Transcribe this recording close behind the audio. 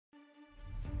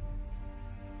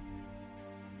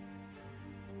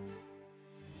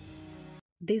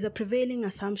There is a prevailing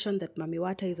assumption that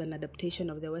mami-water is an adaptation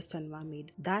of the Western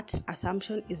mermaid. That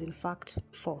assumption is in fact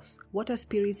false. Water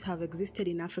spirits have existed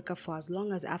in Africa for as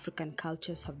long as African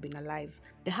cultures have been alive.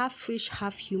 The half-fish,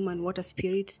 half-human water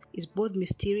spirit is both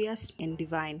mysterious and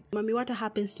divine. Mami-water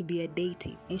happens to be a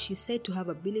deity, and she is said to have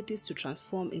abilities to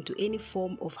transform into any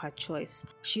form of her choice.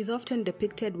 She is often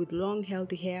depicted with long,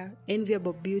 healthy hair,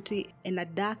 enviable beauty, and a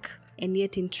dark and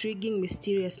yet intriguing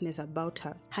mysteriousness about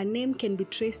her. Her name can be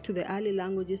traced to the early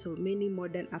languages of many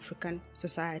modern African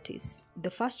societies. The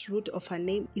first root of her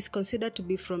name is considered to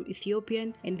be from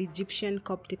Ethiopian and Egyptian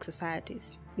Coptic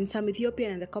societies. In some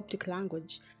Ethiopian and the Coptic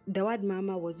language, the word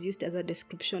mama was used as a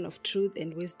description of truth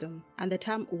and wisdom, and the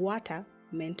term Wata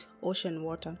meant ocean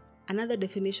water. Another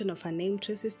definition of her name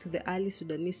traces to the early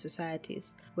Sudanese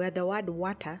societies, where the word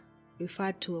Wata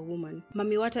referred to a woman.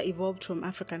 Mami-water evolved from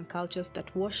African cultures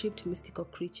that worshipped mystical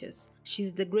creatures. She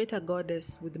is the greater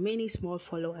goddess with many small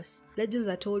followers. Legends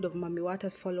are told of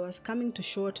Mami-water's followers coming to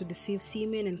shore to deceive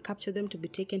seamen and capture them to be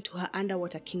taken to her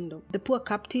underwater kingdom. The poor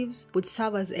captives would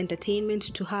serve as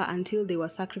entertainment to her until they were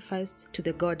sacrificed to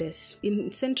the goddess.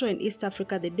 In Central and East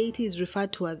Africa, the deity is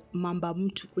referred to as Mamba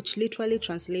Mtu, which literally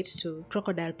translates to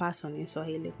crocodile person in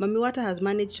Swahili. Mami-water has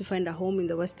managed to find a home in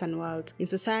the Western world, in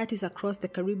societies across the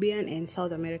Caribbean and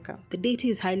South America. The deity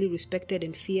is highly respected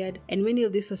and feared, and many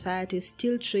of these societies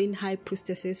still train high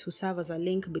priestesses who serve as a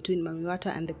link between mami-water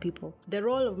and the people. The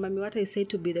role of mami-water is said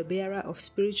to be the bearer of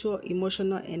spiritual,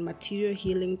 emotional, and material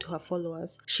healing to her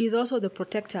followers. She is also the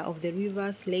protector of the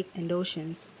rivers, lakes, and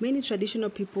oceans. Many traditional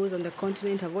peoples on the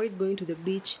continent avoid going to the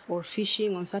beach or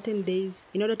fishing on certain days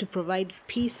in order to provide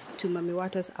peace to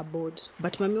mami-water's abode.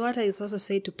 But mami-water is also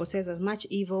said to possess as much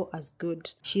evil as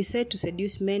good. She is said to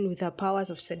seduce men with her powers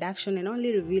of seduction and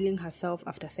only revealing herself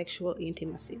after sexual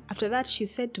intimacy. After that, she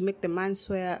is said to make the man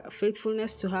swear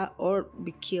faithfulness to her or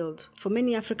be killed. For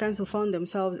many Africans who found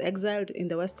themselves exiled in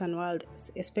the Western world,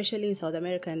 especially in South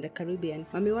America and the Caribbean,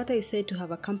 mami-water is said to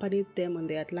have accompanied them on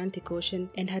the Atlantic Ocean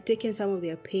and had taken some of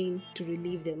their pain to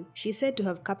relieve them. She is said to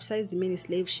have capsized many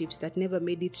slave ships that never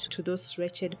made it to those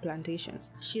wretched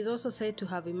plantations. She is also said to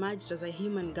have emerged as a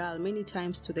human girl many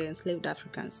times to the enslaved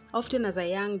Africans, often as a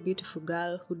young, beautiful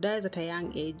girl who dies at a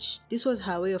young age. This was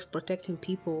her way of protecting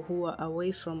people who were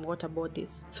away from water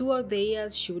bodies. Throughout the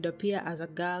years, she would appear as a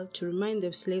girl to remind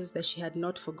the slaves that she had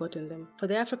not forgotten them. For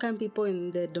the African people in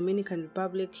the Dominican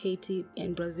Republic, Haiti,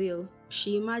 and Brazil,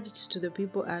 she emerged to the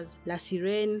people as La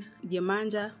Sirene,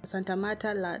 Yemanja, Santa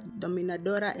Marta, La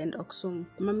Dominadora, and Oxum.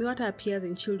 Mami-water appears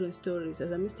in children's stories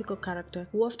as a mystical character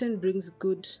who often brings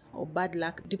good or bad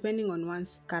luck depending on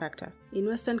one's character. In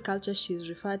Western culture, she is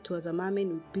referred to as a mermaid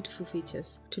with beautiful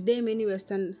features. Today, many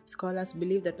Western scholars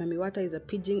believe that mami-water is a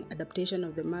pidgin adaptation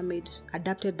of the mermaid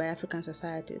adapted by African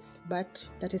societies, but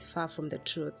that is far from the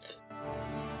truth.